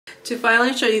To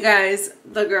finally show you guys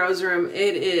the girls' room,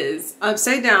 it is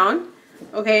upside down.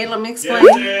 Okay, let me explain.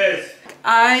 Yes.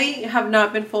 I have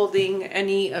not been folding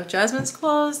any of Jasmine's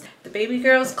clothes, the baby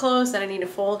girl's clothes that I need to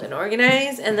fold and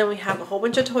organize, and then we have a whole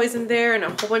bunch of toys in there and a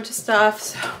whole bunch of stuff.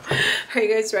 So, are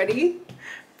you guys ready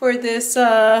for this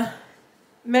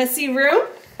messy room?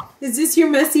 Is this your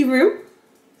messy room?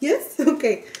 Yes?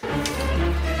 Okay.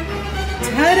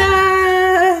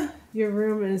 Ta-da! Your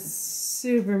room is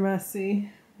super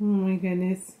messy. Oh my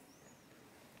goodness.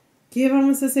 ¿Qué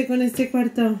vamos a hacer con este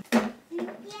cuarto?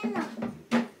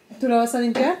 ¿Tú lo vas a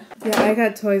limpiar? Yeah, I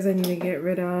got toys I need to get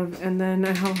rid of, and then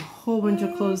I have a whole bunch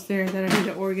of clothes there that I need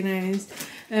to organize.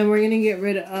 And we're gonna get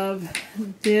rid of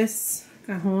this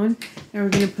cajón, and we're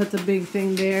gonna put the big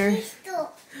thing there.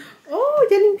 Oh,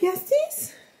 ¿ya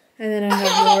limpiaste? And then I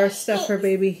have more stuff for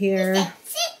baby here.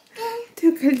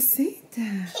 Tu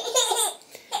calceta.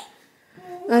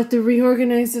 I have to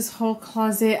reorganize this whole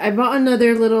closet. I bought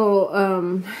another little,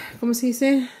 ¿cómo se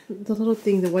dice? The little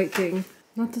thing, the white thing.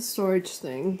 Not the storage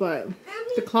thing, but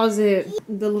the closet,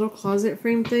 the little closet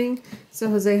frame thing. So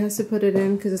Jose has to put it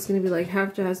in because it's going to be like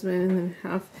half Jasmine and then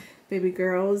half baby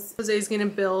girls. Jose's going to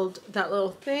build that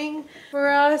little thing for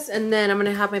us, and then I'm going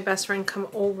to have my best friend come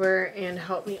over and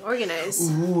help me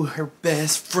organize. Ooh, her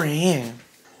best friend.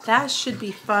 That should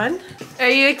be fun. Are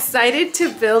you excited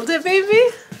to build it,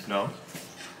 baby? No.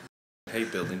 I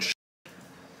hate building shit.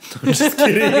 I'm just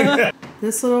kidding.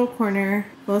 This little corner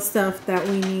full of stuff that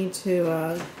we need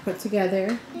to put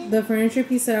together. The furniture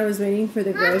piece that I was waiting for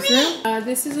the girls' room.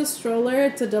 This is a stroller.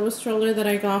 It's a double stroller that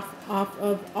I got off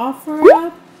of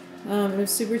OfferUp. It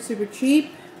was super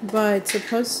cheap, but it's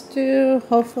supposed to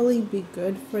hopefully be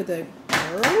good for the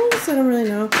girls. I don't really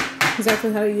know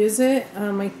exactly how to use it.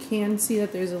 I can see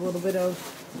that there's a little bit of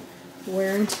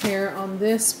wear and tear on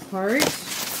this part.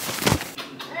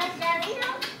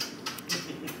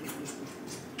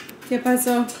 ¿Qué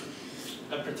pasó?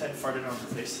 I pretend farted on her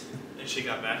face, and she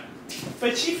got mad.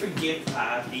 But she forgive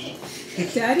Bobby.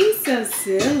 Daddy's so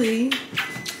silly.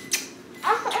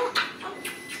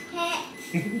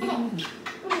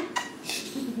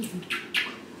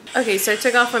 Okay, so I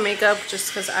took off my makeup just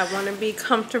because I want to be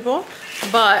comfortable.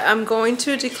 But I'm going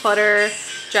to declutter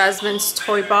Jasmine's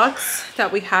toy box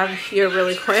that we have here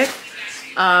really quick.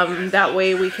 That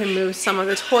way we can move some of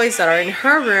the toys that are in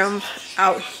her room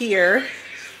out here,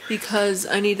 because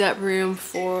I need that room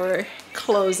for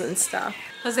clothes and stuff.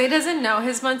 Jose doesn't know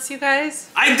his months, you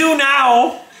guys. I do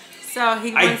now! So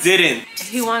he wants,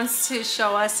 He wants to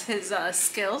show us his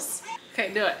skills.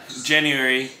 Okay, do it.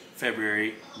 January,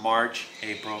 February, March,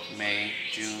 April, May,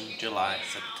 June, July,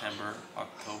 September,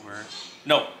 October.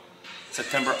 No,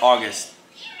 September, August.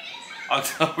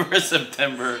 October,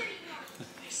 September.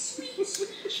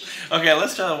 Okay,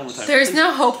 let's try that one more time. There's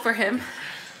no hope for him.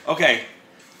 Okay.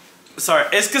 Sorry,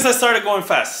 it's because I started going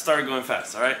fast.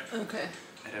 Alright? Okay.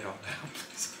 Edit all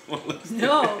down, please.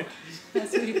 No,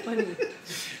 that's really funny.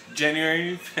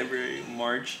 January, February,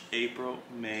 March, April,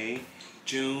 May,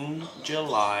 June,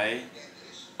 July,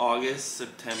 August,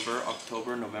 September,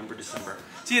 October, November, December.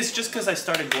 See, it's just because I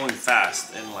started going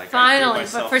fast and like finally,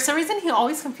 but for some reason he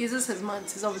always confuses his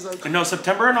months. He's always like, no,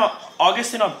 September and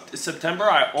August and September.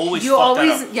 I always you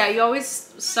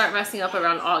always start messing up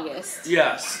around August.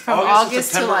 Yes, from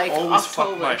August to like always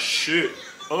October. Fuck my shit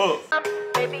up.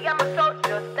 Baby, I'm a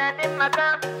soldier, standing my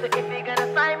ground. So if you're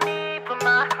gonna find me for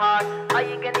my heart, all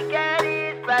you gonna get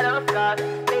is battle scars.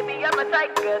 Baby, I'm a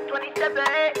tiger,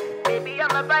 27. Baby,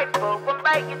 I'm a rifle, one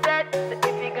bite you're dead. So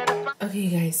if you're gonna find Okay,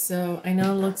 guys, so I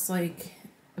know it looks like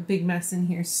a big mess in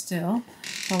here still.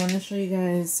 I want to show you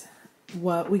guys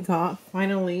what we got.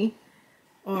 Finally,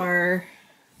 our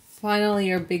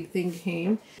big thing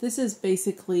came. This is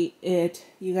basically it,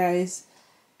 you guys.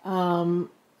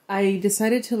 I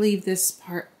decided to leave this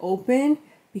part open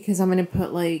because I'm going to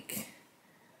put like,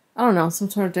 I don't know, some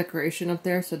sort of decoration up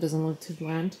there so it doesn't look too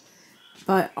bland.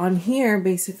 But on here,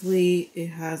 basically,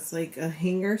 it has like a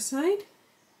hanger side.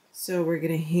 So we're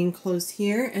going to hang clothes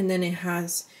here. And then it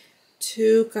has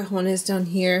two cajones down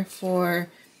here for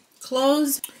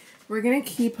clothes. We're going to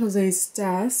keep Jose's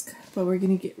desk, but we're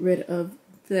going to get rid of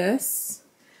this.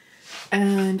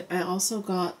 And I also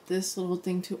got this little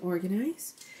thing to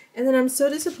organize. And then I'm so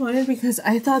disappointed because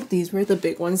I thought these were the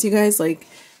big ones, you guys. Like,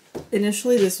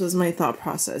 initially this was my thought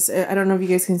process. I don't know if you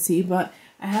guys can see, but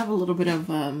I have a little bit of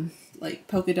like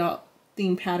polka dot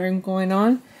theme pattern going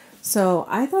on. So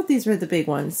I thought these were the big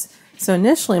ones. So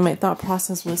initially my thought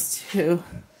process was to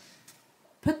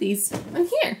put these on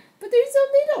here, but they're so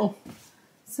little.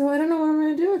 So I don't know what I'm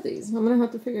going to do with these. I'm going to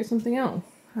have to figure something out.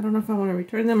 I don't know if I want to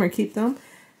return them or keep them.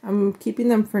 I'm keeping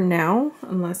them for now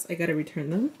unless I gotta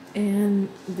return them. And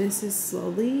this is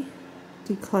slowly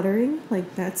decluttering,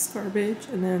 like that's garbage,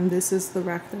 and then this is the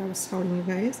rack that I was telling you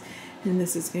guys, and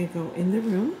this is gonna go in the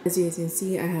room. As you guys can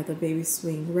see, I have the baby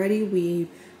swing ready. We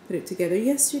put it together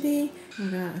yesterday. I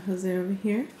got Jose over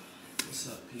here. What's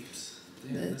up, peeps?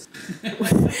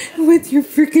 With your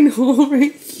freaking hole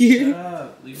right here. Shut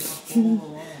up, leave my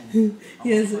hole alone. he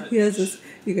has this,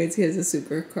 you guys, he has a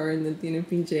supercar and then tiene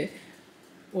pinche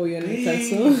hoyo en el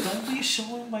calzón. Don't be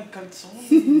showing my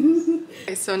calzones.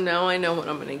 Okay, so now I know what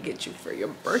I'm gonna get you for your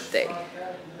birthday.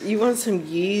 You want some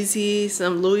Yeezy,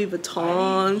 some Louis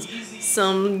Vuittons,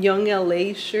 some Young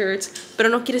LA shirts, pero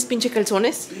no quieres pinche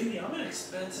calzones? Baby, I'm an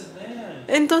expensive man.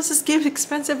 Entonces give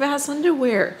expensive ass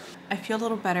underwear. I feel a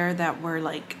little better that we're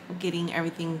like getting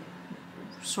everything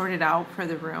sorted out for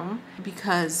the room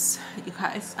because you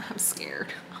guys, I'm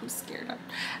scared.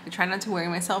 I try not to worry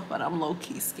myself, but I'm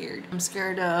low-key scared. I'm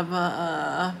scared of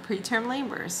preterm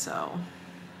labor, so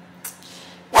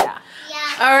yeah.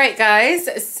 All right,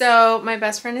 guys. So my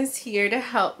best friend is here to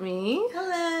help me.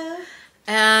 Hello.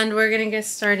 And we're gonna get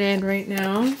started right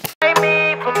now.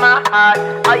 For my heart,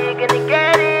 all you gonna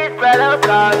get is red of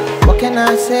God. What can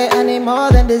I say any more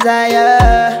than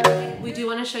desire? We do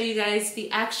want to show you guys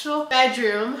the actual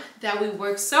bedroom that we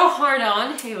worked so hard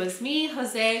on. It was me,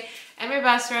 Jose, and my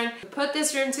best friend. We put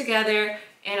this room together,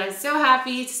 and I'm so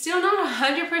happy. It's still not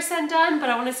 100% done, but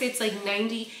I want to say it's like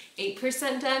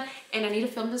 98% done. And I need to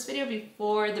film this video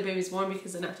before the baby's born,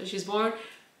 because then after she's born,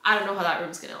 I don't know how that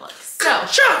room's gonna look.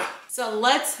 So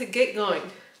let's get going.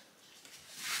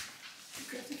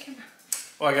 Grab the camera.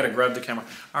 Oh, I gotta grab the camera.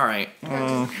 All right.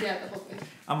 Yeah, the whole thing.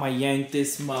 I'm gonna yank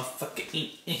this motherfucker.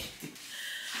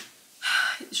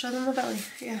 Show them the belly.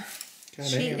 Yeah. God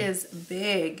She damn. is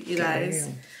big, you God guys.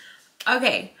 damn.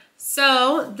 Okay,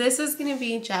 so this is gonna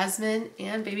be Jasmine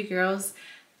and baby girl's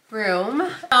room.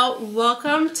 Now,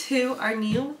 welcome to our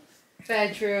new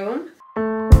bedroom.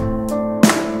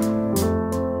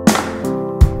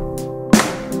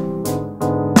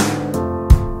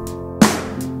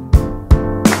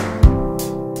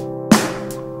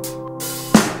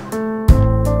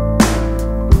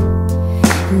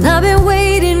 And I've been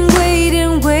waiting,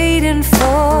 waiting, waiting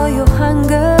for your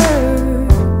hunger.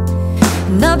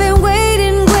 And I've been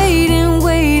waiting, waiting,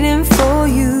 waiting for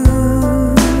you.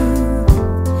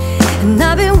 And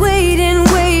I've been waiting,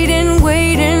 waiting,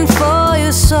 waiting for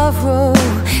your sorrow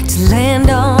to land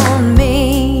on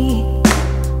me.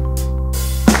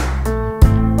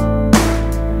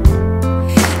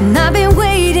 And I've been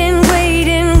waiting,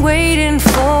 waiting, waiting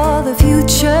for the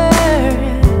future.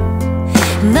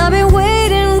 And I've been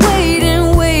waiting,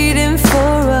 waiting, waiting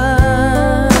for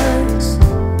us.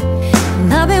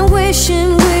 And I've been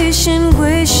wishing, wishing,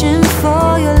 wishing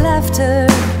for your laughter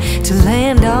to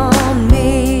land on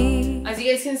me. As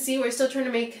you guys can see, we're still trying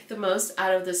to make the most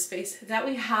out of the space that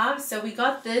we have. So we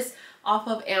got this off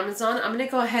of Amazon. I'm gonna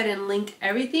go ahead and link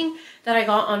everything that I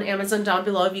got on Amazon down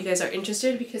below if you guys are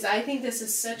interested, because I think this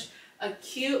is such a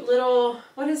cute little,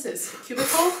 what is this,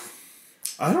 cubicle?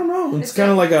 I don't know. It's kind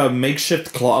of like a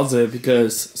makeshift closet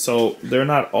because so they're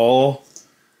not all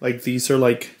like these are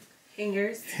like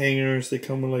hangers. They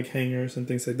come with like hangers and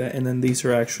things like that, and then these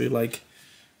are actually like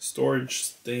storage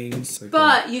things. Like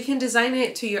but you can design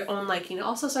it to your own liking.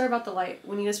 Also, sorry about the light.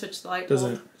 We need to switch the light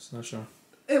bulb. It's not showing.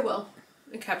 It will.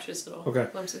 It captures little Okay.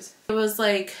 glimpses. It was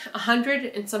like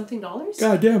 $100 and something.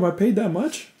 God damn! I paid that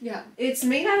much. Yeah, it's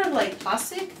made out of like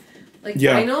plastic, like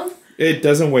Yeah. vinyl. It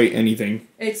doesn't weigh anything.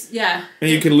 It's yeah.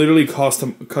 And you can literally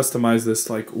customize this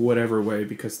like whatever way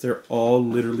because they're all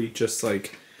literally just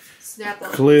like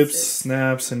Snap-on clips, pieces.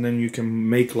 snaps, and then you can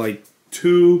make like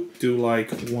two, do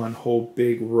like one whole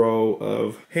big row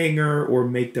of hanger or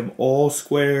make them all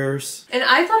squares. And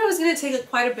I thought it was going to take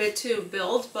quite a bit to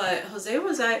build, but Jose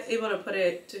was able to put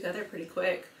it together pretty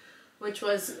quick, which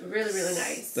was really, really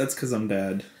nice. That's because I'm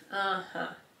dad. Uh-huh.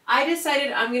 I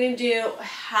decided I'm going to do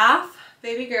half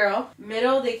baby girl,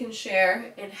 middle they can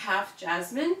share, and half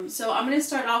Jasmine. So I'm going to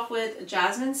start off with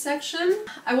Jasmine's section.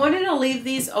 I wanted to leave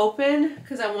these open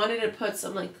because I wanted to put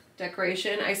some like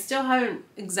decoration. I still haven't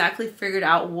exactly figured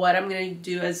out what I'm going to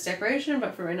do as decoration,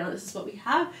 but for right now this is what we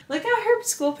have. Look at her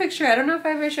school picture. I don't know if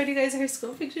I ever showed you guys her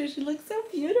school picture. She looks so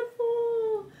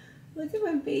beautiful. Look at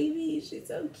my baby. She's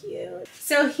so cute.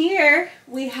 So here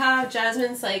we have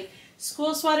Jasmine's like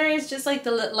school sweaters, just like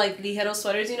the ligero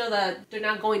sweaters, you know, that they're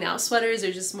not going out sweaters,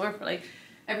 they're just more for like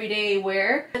everyday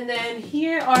wear. And then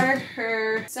here are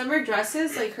her summer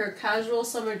dresses, like her casual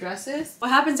summer dresses. What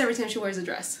happens every time she wears a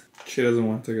dress? She doesn't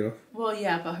want to take it off. Well,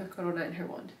 yeah, but her corona and her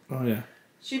wand. Oh yeah.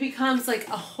 She becomes like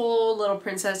a whole little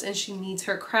princess, and she needs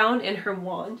her crown and her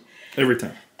wand. Every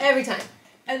time. Every time.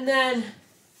 And then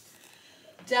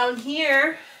down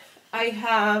here, I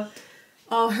have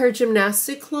all her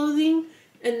gymnastic clothing.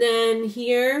 And then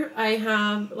here, I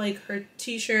have like her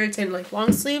t-shirts and like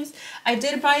long sleeves. I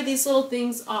did buy these little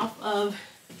things off of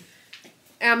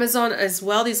Amazon as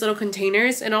well, these little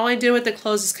containers. And all I did with the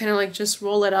clothes is kind of like just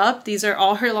roll it up. These are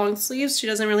all her long sleeves. She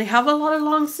doesn't really have a lot of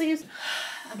long sleeves.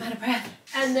 I'm out of breath.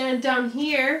 And then down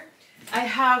here, I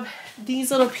have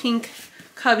these little pink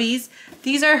cubbies.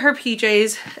 These are her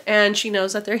PJs and she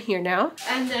knows that they're here now.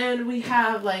 And then we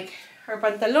have like her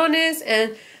pantalones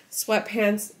and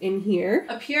sweatpants in here.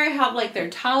 Up here I have like their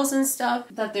towels and stuff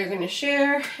that they're gonna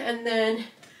share. And then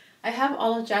I have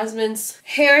all of Jasmine's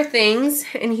hair things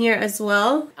in here as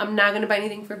well. I'm not gonna buy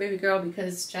anything for baby girl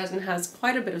because Jasmine has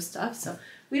quite a bit of stuff, so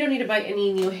we don't need to buy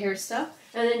any new hair stuff.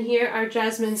 And then here are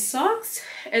Jasmine's socks,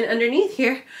 and underneath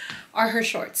here are her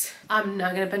shorts. I'm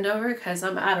not gonna bend over because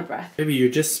I'm out of breath. Baby, you're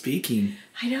just speaking.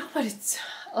 I know, but it's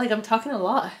like I'm talking a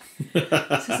lot.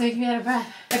 It's just making me out of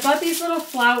breath. I bought these little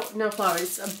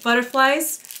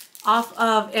butterflies off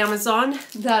of Amazon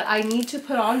that I need to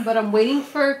put on, but I'm waiting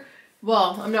for,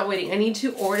 well, I'm not waiting. I need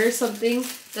to order something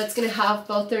that's gonna have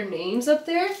both their names up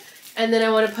there, and then I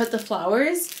want to put the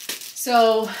flowers.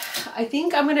 So I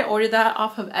think I'm gonna order that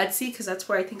off of Etsy because that's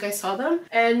where I think I saw them.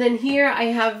 And then here I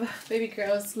have baby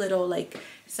girl's little like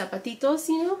zapatitos,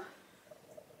 you know,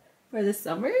 for the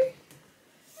summer.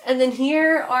 And then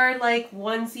here are like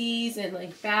onesies and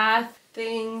like bath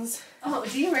things. Oh,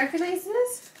 do you recognize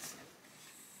this?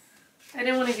 I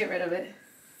didn't want to get rid of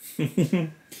it.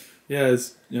 Yeah,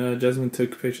 Jasmine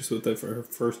took pictures with that for her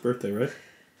first birthday, right?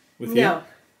 With you?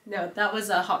 No, that was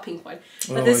a hot pink one.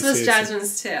 But this was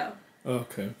Jasmine's too. Oh,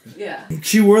 okay. Yeah.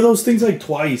 She wore those things like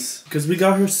twice because we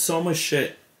got her so much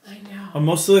shit. I know. And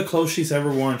most of the clothes she's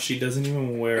ever worn, she doesn't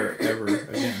even wear ever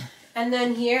again. And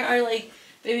then here are like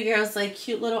baby girl's like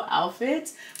cute little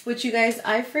outfits, which you guys,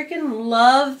 I freaking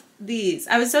love these.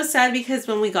 I was so sad because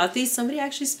when we got these, somebody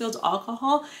actually spilled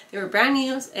alcohol. They were brand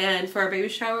new, and for our baby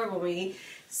shower, when we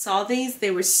saw these,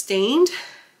 they were stained.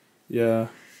 Yeah.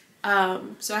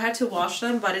 So I had to wash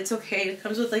them, but it's okay. It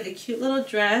comes with like a cute little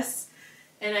dress,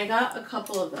 and I got a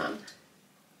couple of them.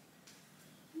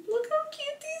 Look how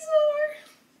cute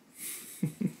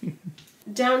these are.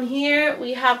 Down here,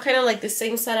 we have kind of like the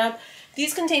same setup.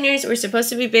 These containers were supposed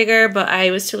to be bigger, but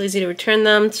I was too lazy to return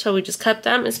them, so we just kept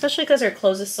them, especially because our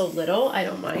clothes is so little. I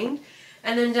don't mind.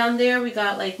 And then down there, we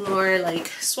got like more like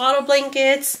swaddle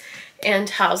blankets and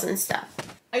towels and stuff.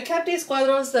 I kept these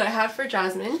cuadros that I had for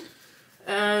Jasmine,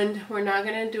 and we're not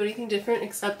going to do anything different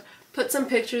except put some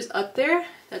pictures up there.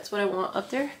 That's what I want up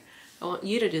there. I want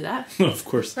you to do that. Of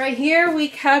course. Right here, we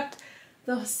kept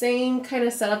the same kind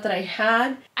of setup that I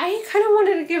had. I kind of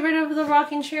wanted to get rid of the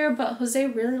rocking chair, but Jose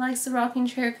really likes the rocking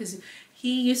chair because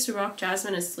he used to rock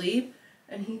Jasmine asleep,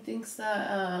 and he thinks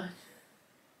that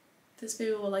this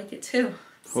baby will like it too.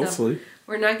 Hopefully. So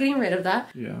we're not getting rid of that.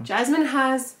 Yeah. Jasmine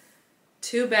has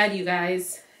 2 beds, you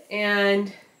guys,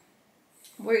 and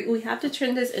we have to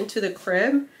turn this into the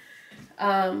crib.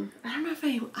 I don't know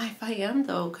if I am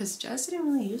though, because Jess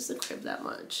didn't really use the crib that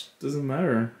much. Doesn't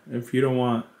matter if you don't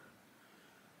want.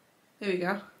 There we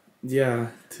go. Yeah,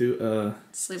 to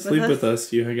sleep with with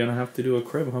us, you're gonna have to do a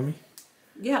crib, homie.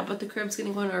 Yeah, but the crib's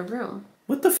gonna go in our room.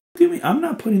 What the f do you mean? I'm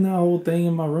not putting that whole thing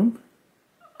in my room.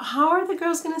 How are the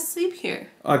girls gonna sleep here?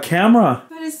 A camera.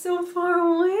 But it's so far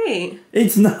away.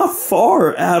 It's not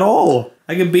far at all.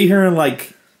 I could be here in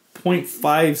like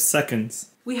 0.5 seconds.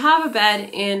 We have a bed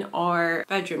in our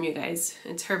bedroom, you guys.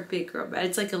 It's her big girl bed.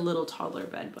 It's like a little toddler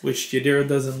bed. Which Yadira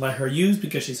doesn't let her use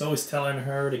because she's always telling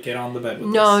her to get on the bed with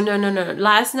us. No.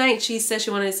 Last night she said she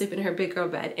wanted to sleep in her big girl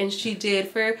bed, and she did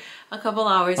for a couple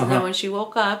hours. And then when she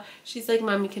woke up, she's like,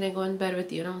 "Mommy, can I go in bed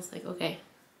with you?" And I was like, "Okay."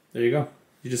 There you go.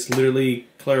 You just literally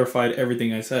clarified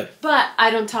everything I said. But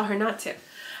I don't tell her not to.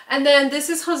 And then this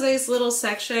is Jose's little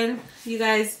section, you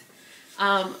guys.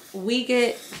 We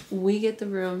get the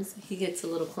rooms. He gets a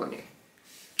little corner.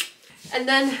 And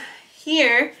then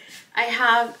here I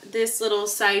have this little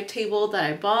side table that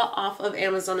I bought off of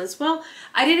Amazon as well.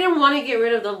 I didn't want to get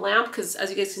rid of the lamp because,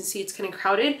 as you guys can see, it's kind of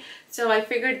crowded. So I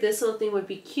figured this little thing would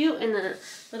be cute, and a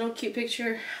little cute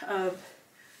picture of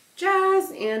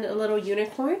Jazz and a little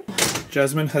unicorn.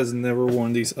 Jasmine has never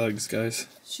worn these Uggs, guys.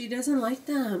 She doesn't like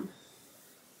them.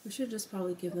 We should just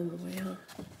probably give them away,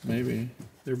 huh? Maybe.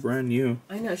 They're brand new.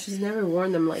 I know, she's never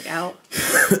worn them like out.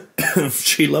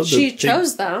 She loves them. She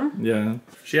chose them. Yeah.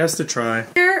 She has to try.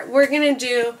 Here, we're gonna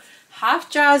do half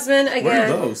Jasmine again. What are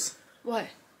those? What?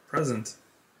 Presents.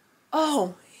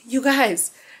 Oh, you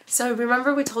guys. So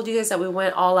remember we told you guys that we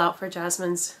went all out for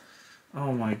Jasmine's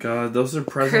Oh my god, those are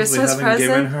presents we Christmas haven't present?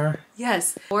 given her?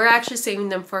 Yes. We're actually saving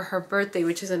them for her birthday,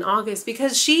 which is in August,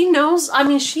 because she knows, I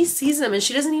mean, she sees them and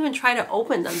she doesn't even try to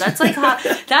open them. That's like how,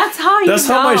 that's how you That's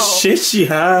know. how much shit she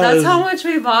has. That's how much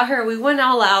we bought her. We went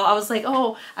all out. I was like,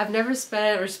 oh, I've never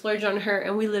spent or splurged on her.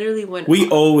 And we literally went We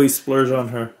always splurge on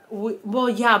her. well,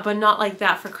 yeah, but not like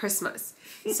that for Christmas.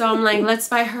 So I'm like, let's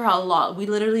buy her a lot. We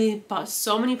literally bought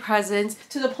so many presents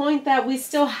to the point that we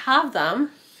still have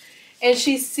them. And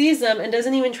she sees them and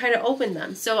doesn't even try to open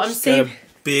them. So I'm saving.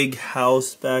 Big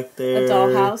house back there. A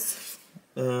dollhouse.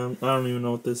 I don't even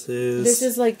know what this is. This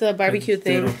is like the barbecue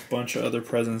thing. A bunch of other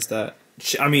presents that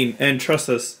I mean, and trust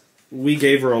us, we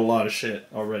gave her a lot of shit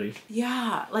already.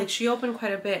 Yeah, like she opened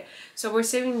quite a bit. So we're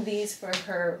saving these for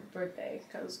her birthday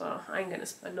because well, I ain't gonna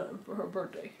spend nothing for her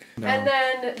birthday. No. And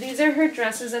then these are her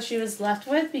dresses that she was left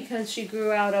with because she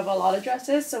grew out of a lot of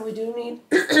dresses. So we do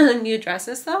need new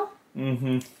dresses though.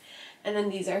 Mm-hmm. And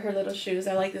then these are her little shoes.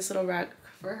 I like this little rack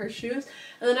for her shoes.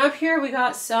 And then up here we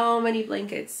got so many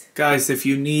blankets. Guys, if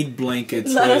you need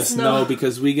blankets, let us know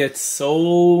because we get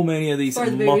so many of these for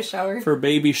the baby shower. For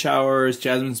baby showers,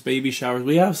 Jasmine's baby showers.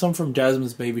 We have some from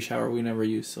Jasmine's baby shower we never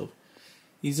use. So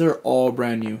these are all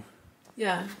brand new.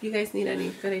 Yeah, if you guys need any,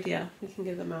 good idea. We can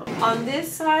give them out. On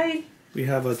this side, we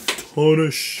have a ton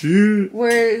of shit.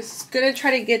 We're gonna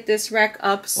try to get this rack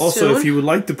up soon. Also, if you would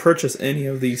like to purchase any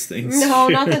of these things. No,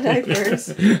 not the diapers.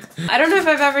 I don't know if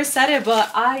I've ever said it, but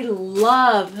I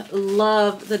love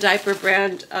the diaper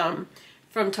brand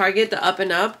from Target, the Up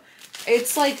and Up.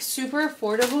 It's like super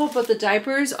affordable, but the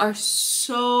diapers are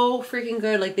so freaking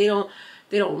good. Like they don't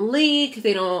leak,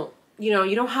 they don't, you know,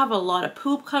 you don't have a lot of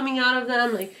poop coming out of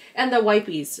them. Like, and the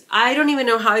wipies. I don't even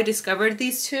know how I discovered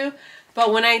these two.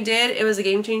 But when I did, it was a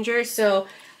game changer. So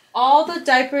all the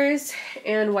diapers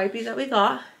and wipes that we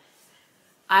got,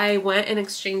 I went and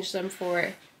exchanged them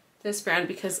for this brand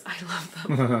because I love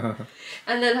them.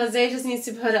 And then Jose just needs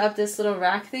to put up this little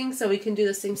rack thing so we can do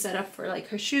the same setup for like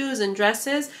her shoes and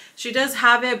dresses. She does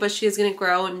have it, but she is going to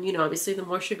grow. And, you know, obviously the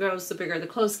more she grows, the bigger the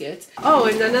clothes get. Oh,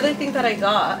 and another thing that I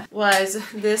got was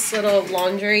this little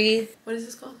laundry. What is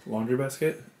this called? Laundry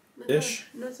basket-ish?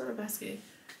 No, it's not a basket.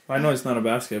 I know it's not a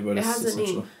basket, but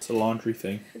it's a laundry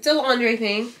thing. It's a laundry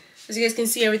thing. As you guys can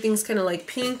see, everything's kind of like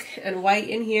pink and white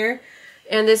in here.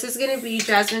 And this is going to be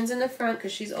Jasmine's in the front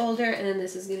because she's older. And then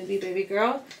this is going to be baby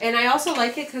girl. And I also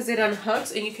like it because it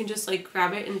unhooks and you can just like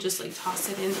grab it and just like toss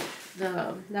it in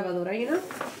the lavadora, you know?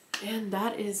 And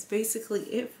that is basically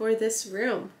it for this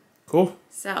room. Cool.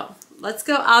 So let's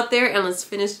go out there and let's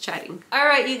finish chatting. All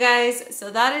right, you guys.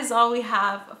 So that is all we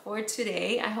have for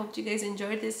today. I hope you guys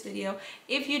enjoyed this video.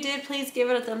 If you did, please give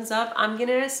it a thumbs up. I'm going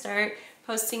to start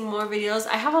posting more videos.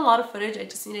 I have a lot of footage. I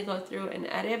just need to go through and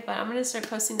edit, but I'm going to start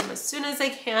posting them as soon as I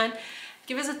can.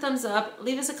 Give us a thumbs up.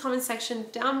 Leave us a comment section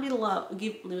down below.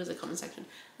 Leave us a comment section.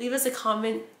 Leave us a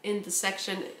comment in the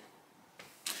section.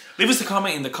 Leave us a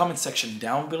comment in the comment section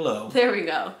down below. There we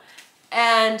go.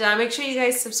 And make sure you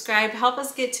guys subscribe. Help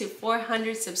us get to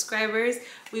 400 subscribers.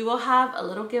 We will have a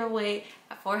little giveaway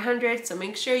at 400. So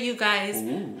make sure you guys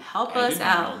help us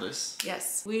out.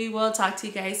 Yes. We will talk to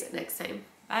you guys next time.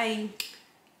 Bye.